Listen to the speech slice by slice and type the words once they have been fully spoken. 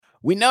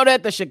We know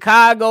that the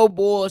Chicago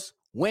Bulls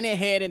went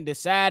ahead and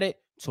decided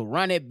to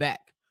run it back.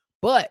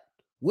 But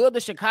will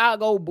the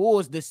Chicago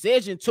Bulls'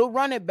 decision to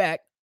run it back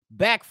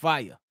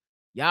backfire?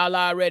 Y'all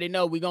already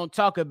know we're going to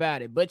talk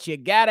about it, but you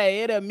got to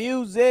hit the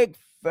music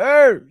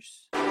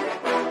first.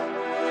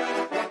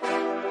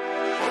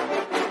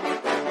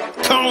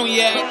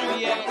 Cognac.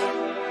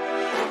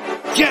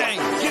 Gang.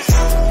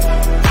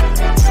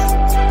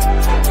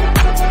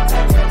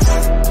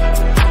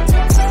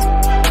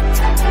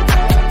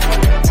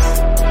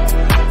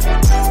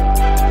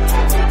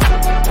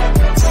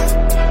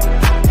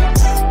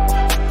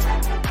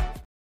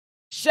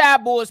 Shy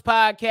Boys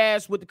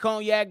Podcast with the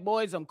Cognac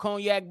Boys. I'm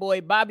Cognac Boy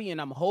Bobby, and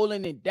I'm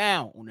holding it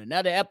down on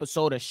another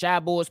episode of Shy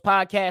Boys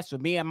Podcast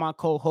with me and my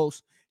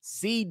co-host,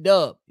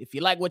 C-Dub. If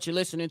you like what you're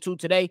listening to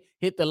today,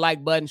 hit the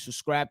like button,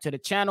 subscribe to the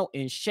channel,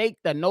 and shake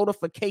the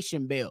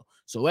notification bell.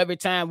 So every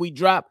time we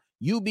drop,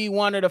 you be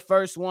one of the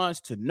first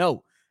ones to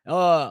know.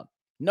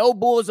 No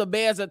Bulls or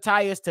Bears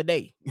attires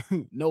today.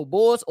 No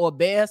Bulls or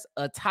Bears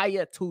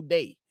attire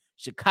today.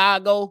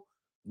 Chicago,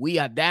 we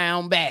are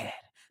down bad.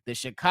 The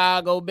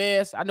Chicago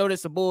Bears, I know this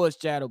is a Bulls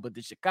channel, but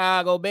the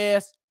Chicago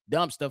Bears,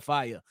 dumpster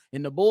fire.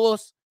 And the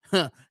Bulls,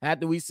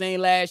 after we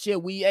seen last year,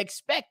 we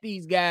expect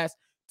these guys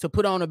to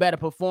put on a better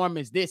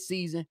performance this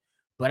season,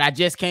 but I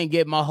just can't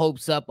get my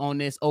hopes up on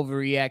this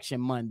overreaction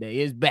Monday.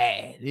 It's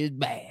bad. It's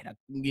bad.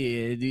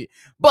 Yeah,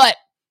 but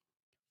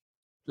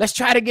let's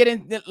try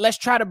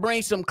to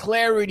bring some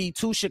clarity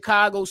to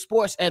Chicago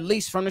sports, at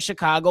least from the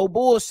Chicago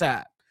Bulls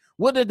side.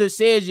 Will the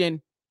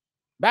decision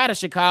by the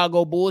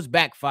Chicago Bulls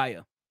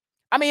backfire?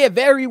 I mean, it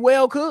very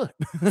well could.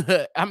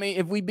 I mean,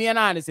 if we being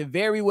honest, it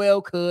very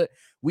well could.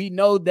 We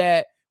know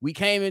that we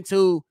came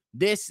into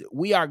this,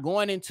 we are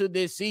going into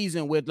this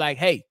season with like,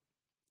 hey,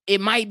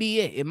 it might be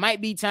it. It might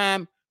be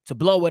time to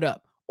blow it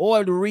up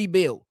or to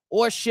rebuild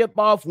or ship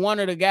off one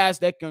of the guys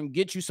that can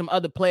get you some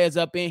other players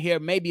up in here,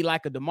 maybe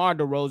like a DeMar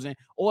DeRozan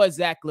or a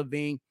Zach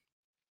LaVine.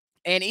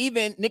 And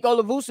even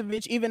Nikola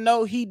Vucevic, even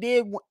though he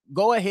did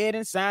go ahead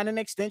and sign an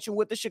extension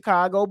with the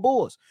Chicago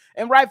Bulls.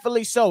 And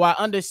rightfully so. I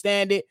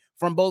understand it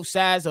from both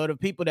sides, or the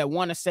people that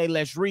want to say,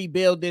 let's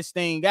rebuild this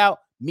thing out.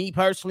 Me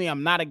personally,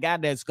 I'm not a guy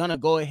that's going to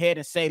go ahead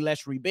and say,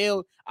 let's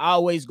rebuild. I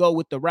always go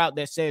with the route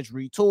that says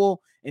retool,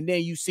 and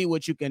then you see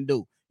what you can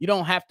do. You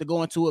don't have to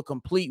go into a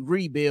complete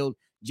rebuild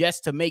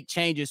just to make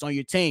changes on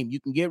your team.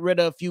 You can get rid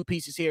of a few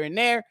pieces here and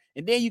there,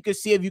 and then you can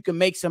see if you can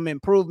make some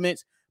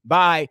improvements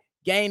by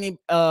gaining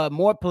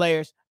more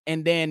players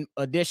and then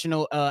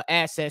additional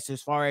assets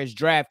as far as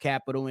draft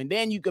capital. And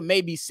then you can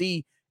maybe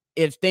see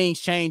if things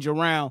change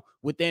around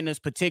within this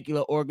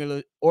particular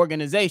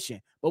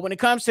organization. But when it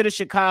comes to the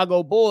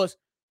Chicago Bulls,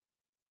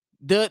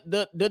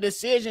 the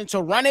decision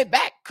to run it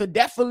back could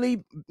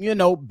definitely,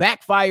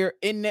 backfire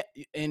and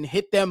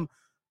hit them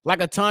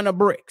like a ton of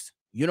bricks.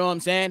 You know what I'm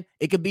saying?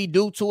 It could be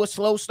due to a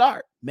slow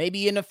start.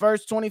 Maybe in the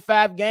first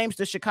 25 games,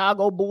 the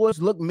Chicago Bulls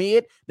look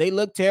mid. They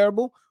look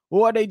terrible.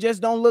 Or they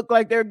just don't look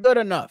like they're good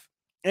enough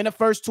in the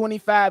first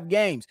 25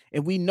 games.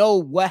 And we know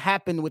what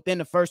happened within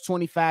the first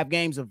 25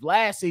 games of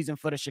last season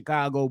for the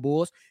Chicago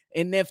Bulls.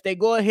 And if they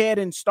go ahead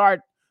and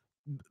start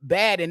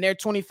bad in their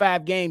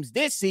 25 games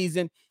this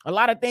season, a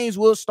lot of things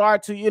will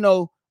start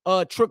to,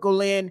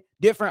 trickle in.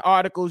 Different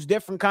articles,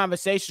 different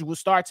conversations will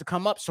start to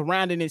come up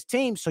surrounding this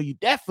team. So you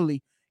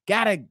definitely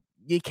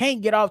you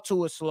can't get off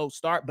to a slow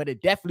start, but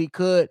it definitely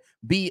could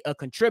be a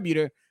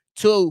contributor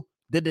to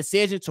the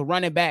decision to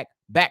run it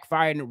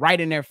backfiring right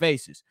in their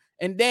faces.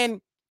 And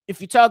then if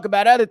you talk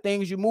about other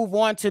things, you move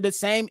on to the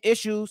same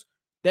issues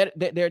that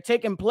they're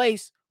taking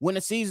place when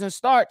the season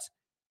starts,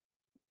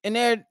 and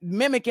they're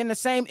mimicking the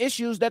same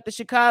issues that the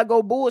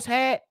Chicago Bulls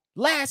had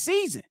last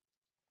season.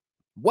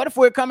 What if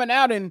we're coming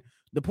out and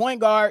the point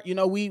guard,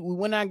 we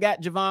went and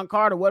got Javon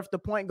Carter. What if the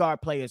point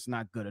guard play is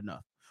not good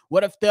enough?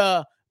 What if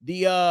the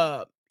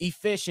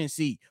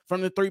efficiency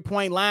from the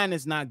three-point line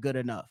is not good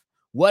enough?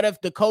 What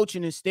if the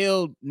coaching is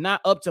still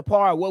not up to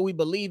par, what we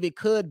believe it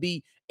could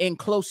be in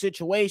close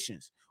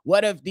situations?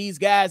 What if these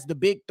guys, the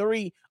big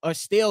three, are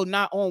still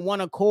not on one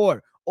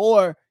accord?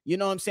 Or,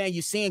 you're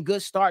seeing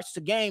good starts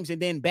to games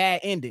and then bad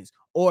endings,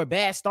 or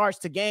bad starts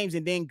to games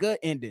and then good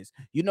endings.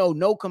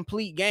 No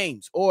complete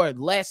games or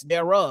less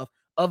thereof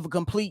of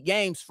complete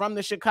games from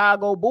the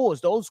Chicago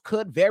Bulls. Those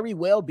could very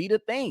well be the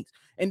things.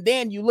 And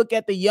then you look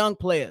at the young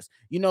players,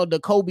 the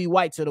Kobe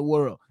Whites of the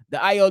world, the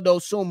Ayo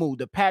Dosunmu,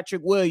 the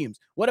Patrick Williams.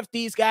 What if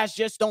these guys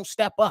just don't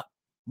step up?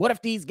 What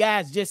if these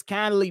guys just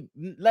kindly,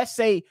 let's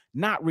say,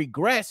 not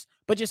regress,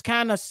 but just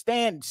kind of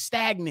stand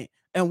stagnant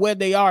and where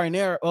they are in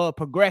their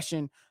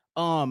progression?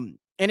 And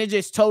it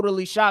just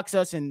totally shocks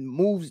us and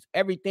moves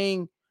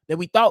everything that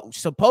we thought was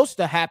supposed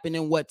to happen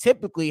and what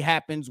typically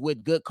happens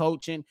with good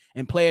coaching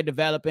and player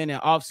development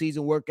and offseason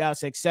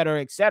workouts, et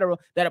cetera,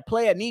 that a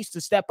player needs to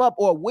step up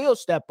or will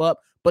step up.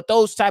 But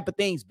those type of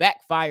things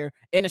backfire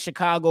in the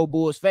Chicago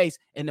Bulls' face,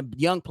 and the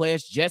young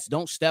players just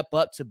don't step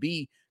up to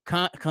be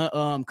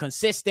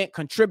consistent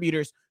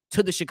contributors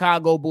to the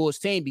Chicago Bulls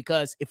team.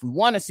 Because if we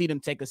want to see them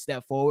take a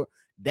step forward,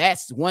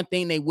 that's one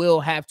thing they will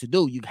have to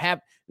do.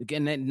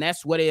 And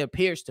that's what it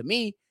appears to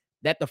me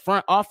that the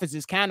front office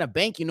is kind of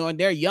banking on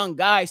their young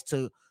guys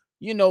to,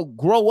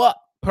 grow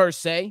up per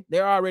se.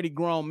 They're already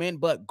grown men,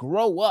 but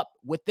grow up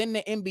within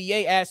the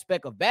NBA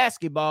aspect of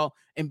basketball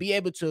and be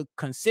able to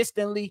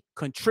consistently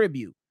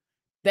contribute.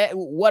 That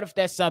what if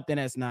that's something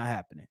that's not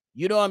happening?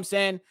 You know what I'm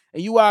saying?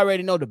 And you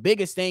already know the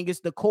biggest thing is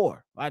the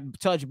core. I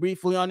touched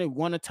briefly on it,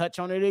 want to touch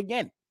on it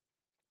again.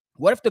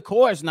 What if the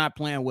core is not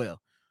playing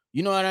well?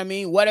 You know what I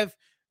mean? What if,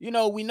 we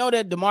know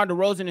that DeMar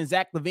DeRozan and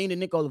Zach LaVine and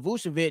Nikola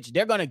Vucevic,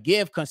 they're going to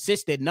give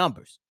consistent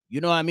numbers. You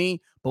know what I mean?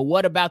 But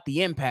what about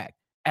the impact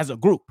as a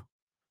group?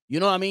 You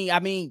know what I mean? I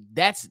mean,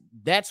 that's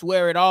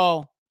where it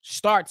all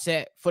starts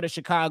at for the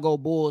Chicago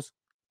Bulls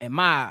in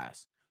my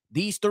eyes.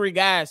 These three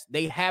guys,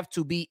 they have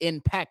to be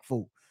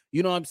impactful.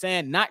 You know what I'm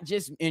saying? Not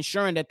just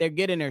ensuring that they're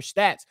getting their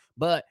stats,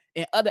 but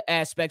in other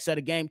aspects of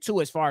the game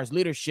too, as far as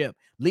leadership,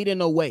 leading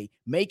the way,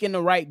 making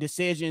the right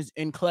decisions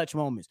in clutch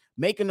moments,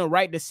 making the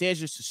right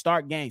decisions to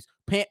start games,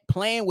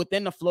 playing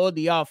within the flow of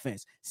the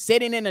offense,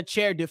 sitting in a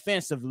chair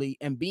defensively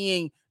and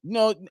being,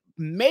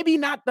 maybe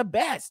not the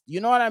best. You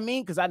know what I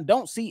mean? Because I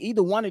don't see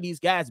either one of these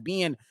guys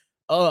being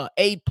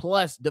A+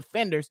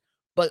 defenders,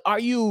 but are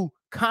you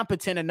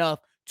competent enough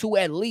to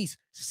at least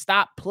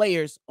stop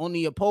players on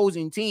the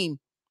opposing team,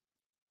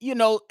 in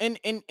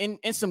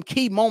some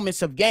key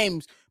moments of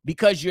games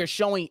because you're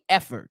showing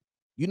effort?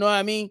 You know what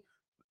I mean?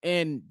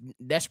 And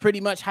that's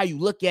pretty much how you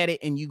look at it.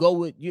 And you go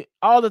with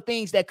all the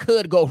things that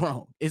could go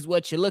wrong is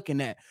what you're looking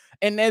at.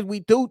 And as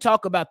we do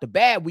talk about the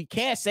bad, we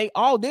can't say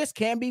all this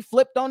can be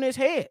flipped on its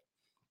head.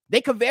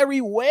 They could very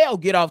well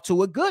get off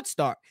to a good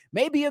start,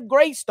 maybe a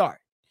great start.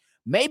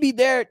 Maybe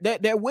there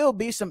will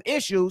be some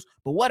issues,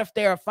 but what if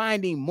they are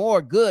finding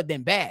more good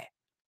than bad?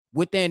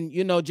 Within,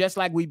 just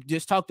like we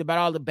just talked about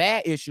all the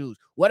bad issues.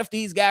 What if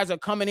these guys are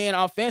coming in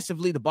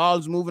offensively? The ball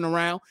is moving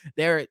around.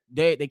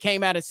 They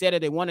came out and said that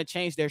they want to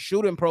change their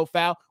shooting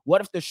profile. What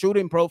if the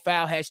shooting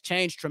profile has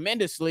changed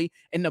tremendously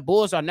and the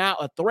Bulls are now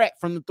a threat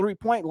from the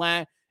 3-point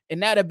line,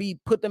 and that'll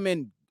put them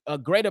in a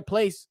greater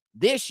place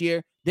this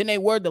year than they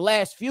were the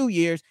last few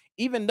years,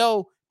 even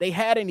though they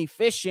had an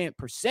efficient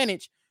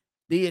percentage.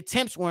 The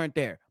attempts weren't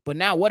there. But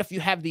now what if you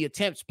have the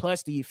attempts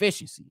plus the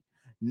efficiency?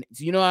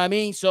 You know what I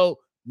mean? So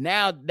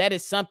now that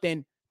is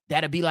something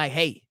that'll be like,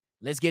 hey,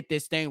 let's get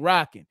this thing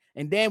rocking.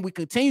 And then we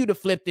continue to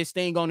flip this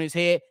thing on his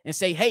head and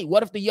say, hey,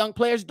 what if the young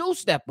players do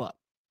step up?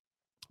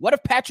 What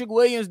if Patrick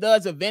Williams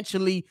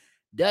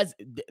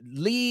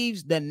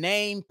leaves the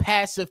name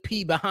Passive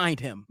P behind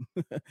him?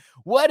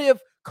 What if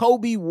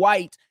Kobe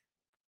White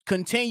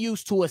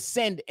continues to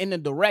ascend in the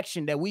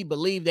direction that we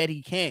believe that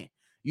he can?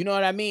 You know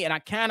what I mean?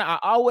 And I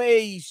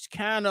always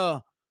kind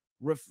of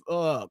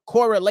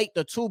correlate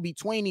the two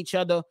between each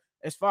other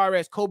as far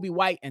as Kobe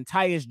White and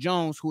Tyus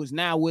Jones, who is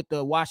now with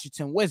the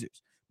Washington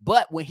Wizards.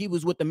 But when he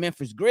was with the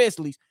Memphis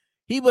Grizzlies,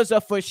 he was a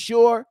for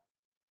sure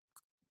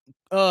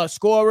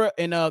scorer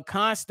and a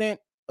constant,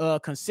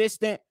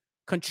 consistent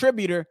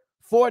contributor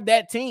for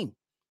that team.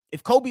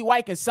 If Kobe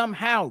White can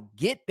somehow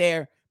get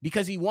there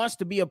because he wants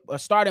to be a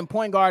starting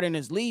point guard in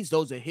his leagues,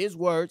 those are his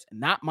words,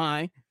 not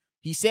mine.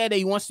 He said that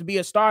he wants to be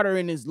a starter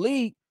in his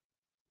league.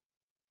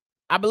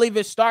 I believe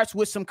it starts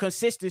with some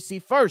consistency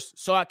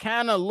first. So I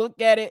kind of look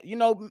at it,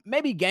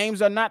 maybe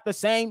games are not the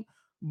same,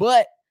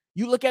 but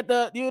you look at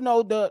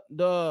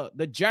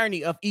the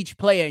journey of each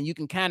player and you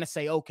can kind of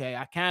say, okay,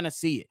 I kind of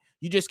see it.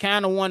 You just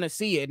kind of want to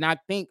see it. And I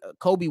think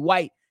Kobe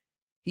White,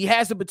 he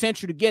has the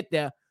potential to get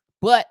there,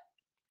 but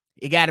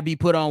it got to be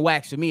put on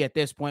wax for me at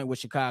this point with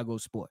Chicago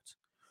sports.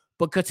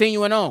 But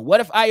continuing on, what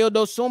if Ayo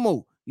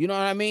Dosunmu, you know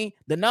what I mean?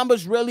 The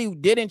numbers really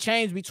didn't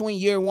change between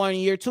year 1 and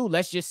year 2.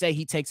 Let's just say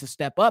he takes a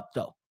step up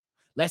though.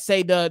 Let's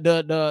say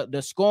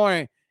the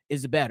scoring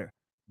is better.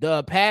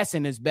 The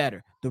passing is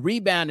better. The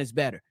rebound is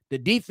better. The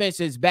defense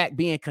is back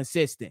being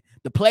consistent.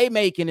 The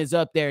playmaking is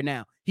up there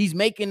now. He's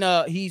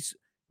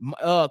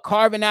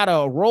carving out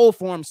a role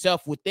for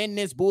himself within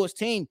this Bulls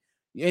team,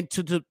 and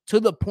to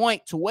the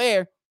point to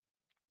where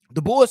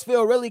the Bulls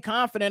feel really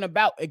confident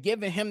about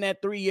giving him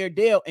that 3-year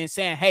deal and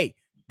saying, hey,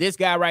 this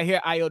guy right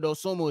here, Ayo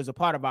Dosunmu, is a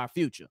part of our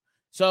future.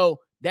 So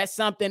that's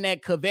something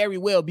that could very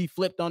well be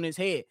flipped on his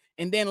head.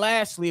 And then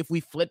lastly, if we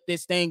flip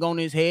this thing on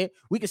his head,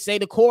 we could say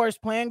the core is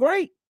playing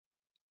great.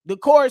 The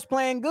core is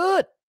playing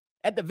good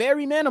at the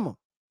very minimum.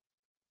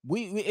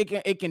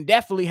 It can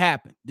definitely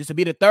happen. This will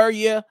be the 3rd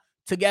year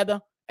together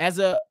as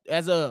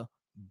a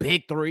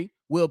big 3.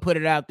 We'll put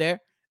it out there.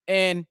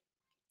 And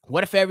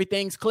what if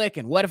everything's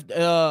clicking? What if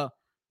DeMar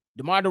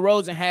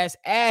DeRozan has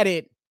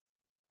added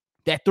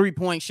that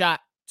 3-point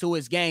shot to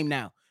his game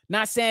now?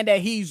 Not saying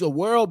that he's a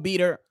world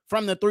beater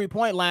from the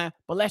 3-point line,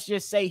 but let's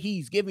just say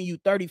he's giving you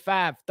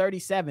 35,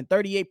 37,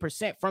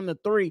 38% from the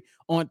 3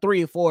 on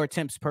 3 or 4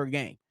 attempts per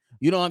game.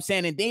 You know what I'm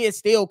saying? And then it's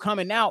still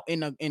coming out in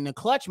the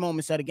clutch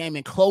moments of the game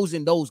and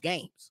closing those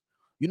games.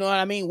 You know what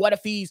I mean? What if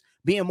he's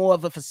being more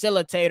of a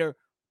facilitator,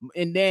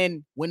 and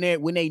then when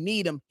they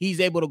need him, he's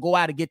able to go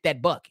out and get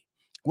that bucket?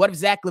 What if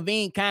Zach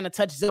LaVine kind of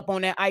touches up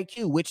on that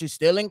IQ, which is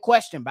still in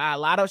question by a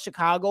lot of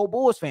Chicago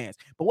Bulls fans?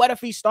 But what if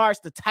he starts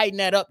to tighten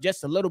that up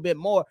just a little bit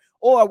more?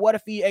 Or what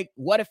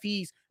if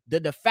he's the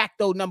de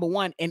facto number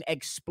one and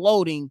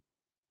exploding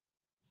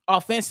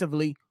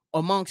offensively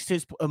amongst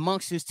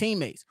his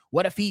teammates?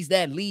 What if he's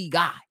that lead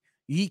guy?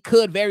 He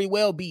could very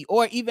well be.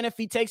 Or even if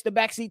he takes the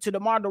backseat to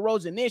DeMar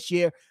DeRozan this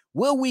year,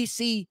 will we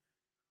see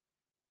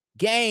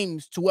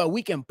games to where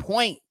we can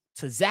point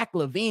to Zach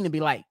LaVine and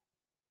be like,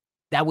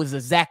 that was a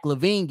Zach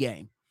LaVine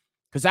game?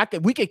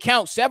 Because we could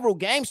count several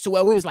games to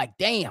where we was like,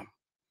 damn,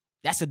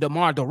 that's a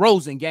DeMar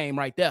DeRozan game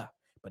right there.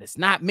 But it's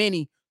not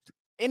many.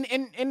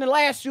 In the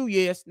last few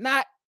years,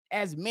 not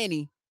as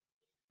many.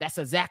 That's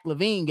a Zach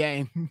LaVine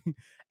game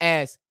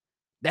as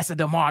that's a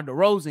DeMar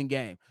DeRozan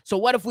game. So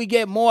what if we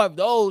get more of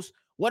those?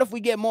 What if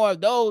we get more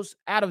of those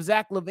out of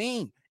Zach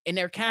LaVine and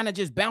they're kind of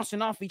just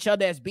bouncing off each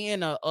other as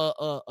being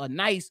a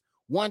nice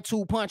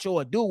 1-2 punch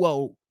or a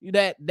duo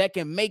that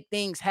can make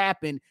things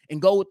happen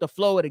and go with the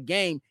flow of the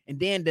game and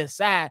then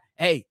decide,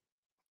 hey,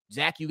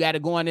 Zach, you got to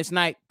go on this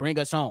night, bring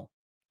us home.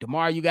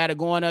 DeMar, you got to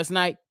go on us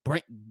night,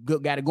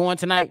 got to go on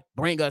tonight,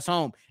 bring us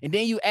home. And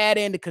then you add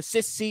in the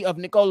consistency of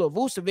Nikola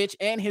Vucevic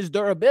and his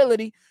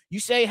durability.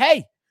 You say,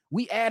 hey,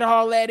 we add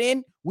all that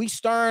in. We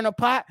stirring a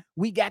pot.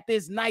 We got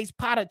this nice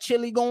pot of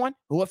chili going,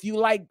 or if you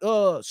like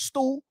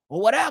stew or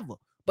whatever.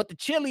 But the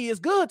chili is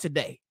good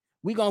today.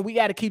 We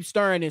got to keep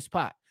stirring this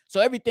pot. So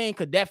everything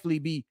could definitely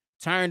be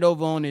turned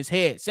over on his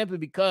head simply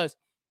because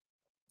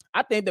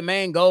I think the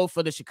main goal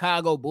for the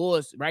Chicago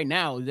Bulls right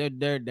now,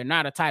 they're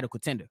not a title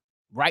contender.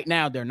 Right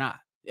now, they're not.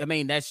 I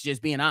mean, that's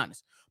just being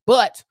honest.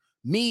 But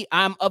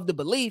I'm of the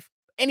belief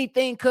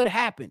anything could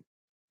happen.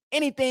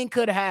 Anything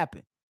could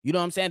happen. You know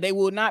what I'm saying? They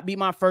will not be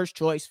my first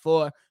choice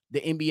for the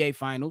NBA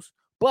Finals,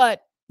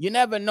 but you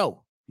never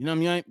know. You know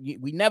what I mean?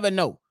 We never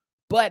know.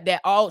 But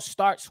that all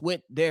starts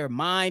with their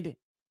mind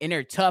and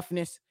their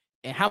toughness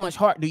and how much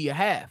heart do you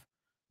have?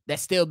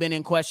 That's still been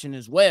in question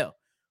as well.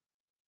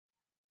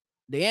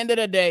 The end of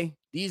the day,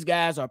 these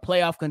guys are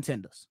playoff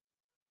contenders.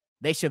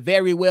 They should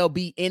very well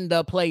be in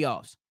the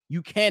playoffs.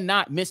 You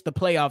cannot miss the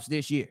playoffs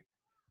this year.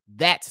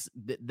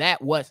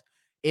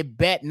 It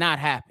bet not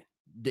happen.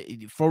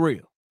 For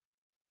real.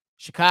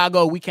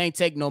 Chicago, we can't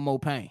take no more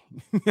pain.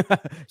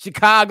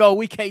 Chicago,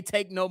 we can't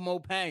take no more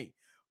pain.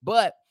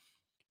 But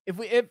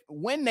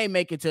when they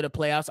make it to the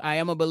playoffs, I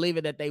am a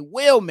believer that they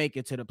will make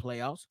it to the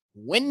playoffs.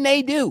 When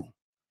they do,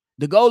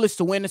 the goal is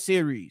to win a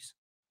series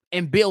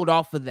and build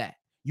off of that.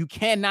 You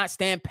cannot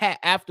stand pat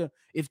after,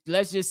 if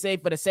let's just say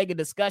for the sake of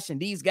discussion,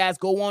 these guys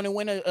go on and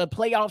win a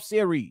playoff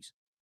series.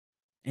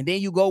 And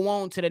then you go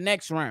on to the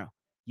next round.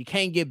 You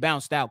can't get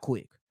bounced out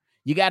quick.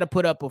 You got to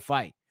put up a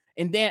fight.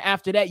 And then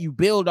after that, you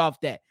build off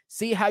that.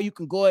 See how you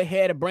can go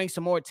ahead and bring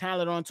some more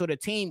talent onto the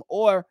team.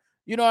 Or,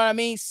 you know what I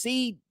mean?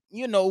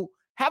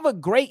 Have a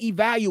great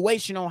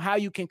evaluation on how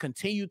you can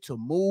continue to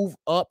move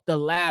up the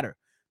ladder.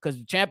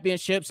 Because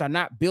championships are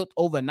not built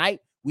overnight.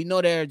 We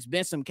know there's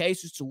been some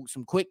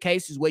quick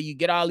cases where you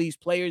get all these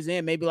players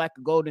in, maybe like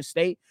a Golden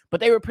State, but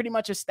they were pretty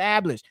much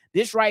established.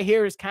 This right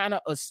here is kind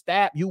of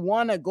you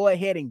want to go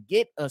ahead and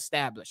get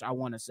established, I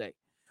want to say.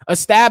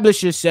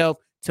 Establish yourself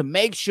to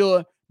make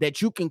sure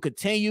that you can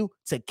continue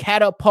to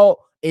catapult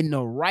in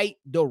the right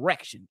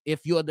direction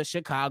if you're the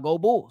Chicago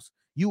Bulls.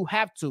 You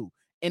have to.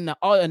 And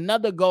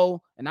another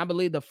goal, and I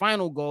believe the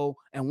final goal,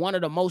 and one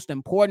of the most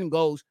important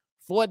goals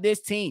for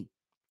this team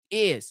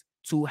is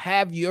to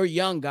have your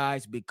young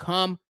guys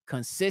become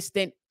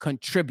consistent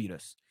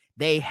contributors.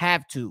 They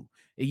have to.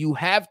 You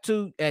have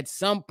to, at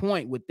some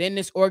point within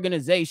this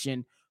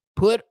organization,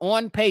 put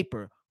on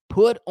paper,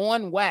 put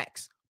on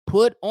wax,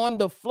 put on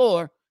the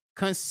floor,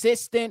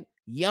 consistent,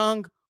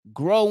 young,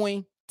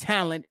 growing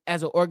talent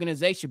as an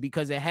organization,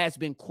 because it has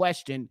been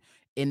questioned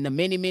in the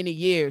many, many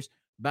years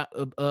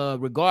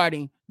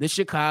regarding the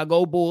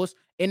Chicago Bulls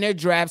in their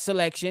draft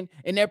selection,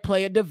 in their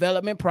player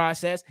development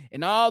process,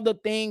 and all the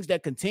things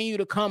that continue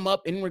to come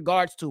up in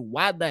regards to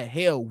why the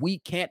hell we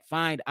can't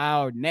find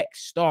our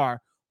next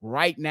star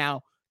right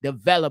now,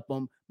 develop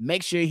him,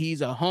 make sure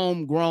he's a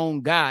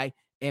homegrown guy,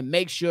 and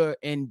make sure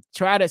and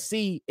try to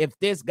see if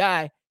this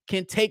guy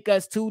can take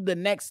us to the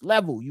next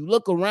level. You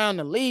look around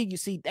the league, you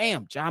see,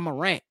 damn, Ja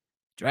Morant,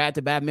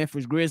 drafted by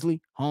Memphis Grizzlies,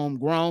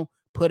 homegrown,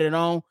 put it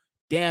on,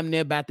 damn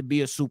near about to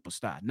be a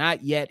superstar.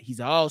 Not yet. He's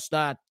an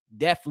all-star,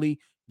 definitely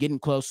getting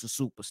close to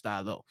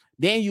superstar, though.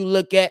 Then you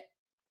look at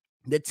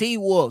the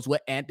T-Wolves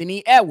with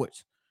Anthony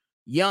Edwards.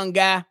 Young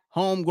guy,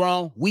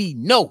 homegrown. We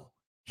know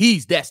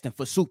he's destined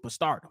for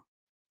superstardom.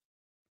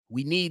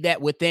 We need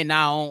that within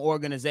our own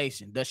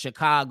organization, the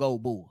Chicago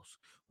Bulls.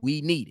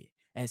 We need it.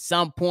 At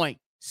some point,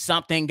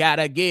 something got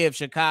to give,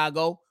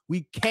 Chicago.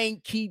 We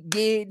can't keep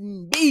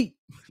getting beat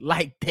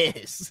like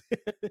this.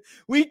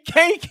 We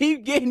can't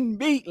keep getting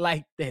beat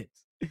like this.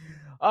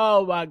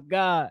 Oh, my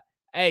God.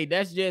 Hey,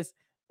 that's just,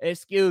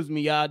 excuse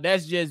me, y'all.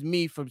 That's just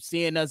me from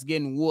seeing us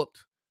getting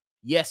whooped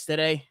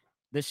yesterday.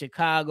 The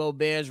Chicago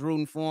Bears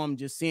rooting for them,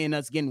 just seeing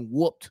us getting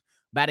whooped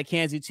by the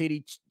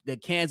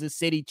Kansas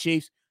City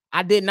Chiefs.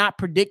 I did not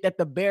predict that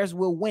the Bears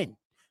will win,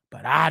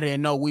 but I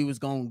didn't know we was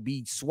going to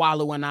be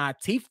swallowing our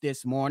teeth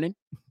this morning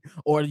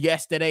or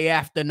yesterday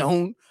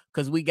afternoon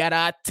because we got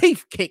our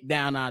teeth kicked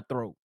down our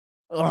throat.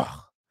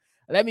 Ugh.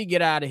 let me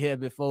get out of here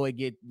before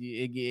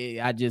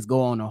I just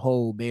go on a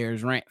whole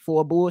Bears rant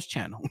for a Bulls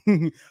channel.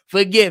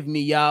 Forgive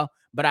me, y'all,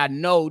 but I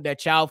know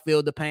that y'all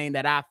feel the pain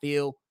that I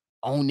feel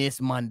on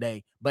this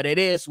Monday, but it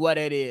is what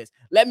it is.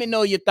 Let me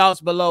know your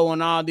thoughts below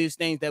on all these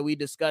things that we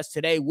discussed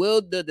today.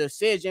 Will the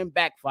decision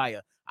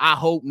backfire? I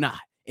hope not,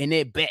 and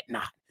it bet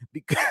not,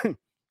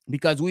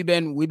 because we've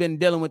been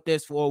dealing with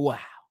this for a while.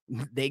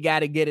 They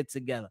got to get it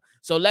together.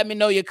 So let me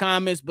know your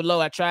comments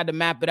below. I tried to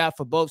map it out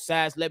for both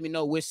sides. Let me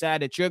know which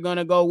side that you're going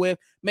to go with.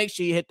 Make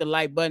sure you hit the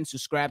like button,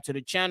 subscribe to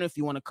the channel. If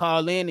you want to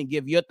call in and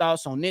give your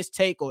thoughts on this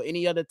take or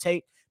any other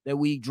take that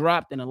we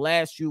dropped in the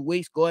last few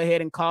weeks, go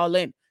ahead and call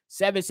in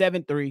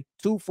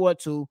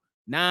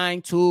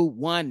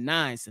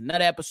 773-242-9219. It's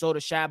another episode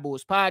of Shy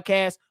Boys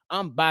Podcast.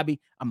 I'm Bobby.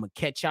 I'm going to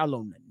catch y'all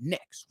on the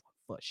next one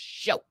for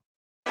sure.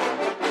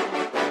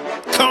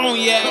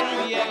 Cognac.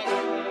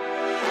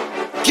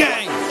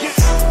 Gang.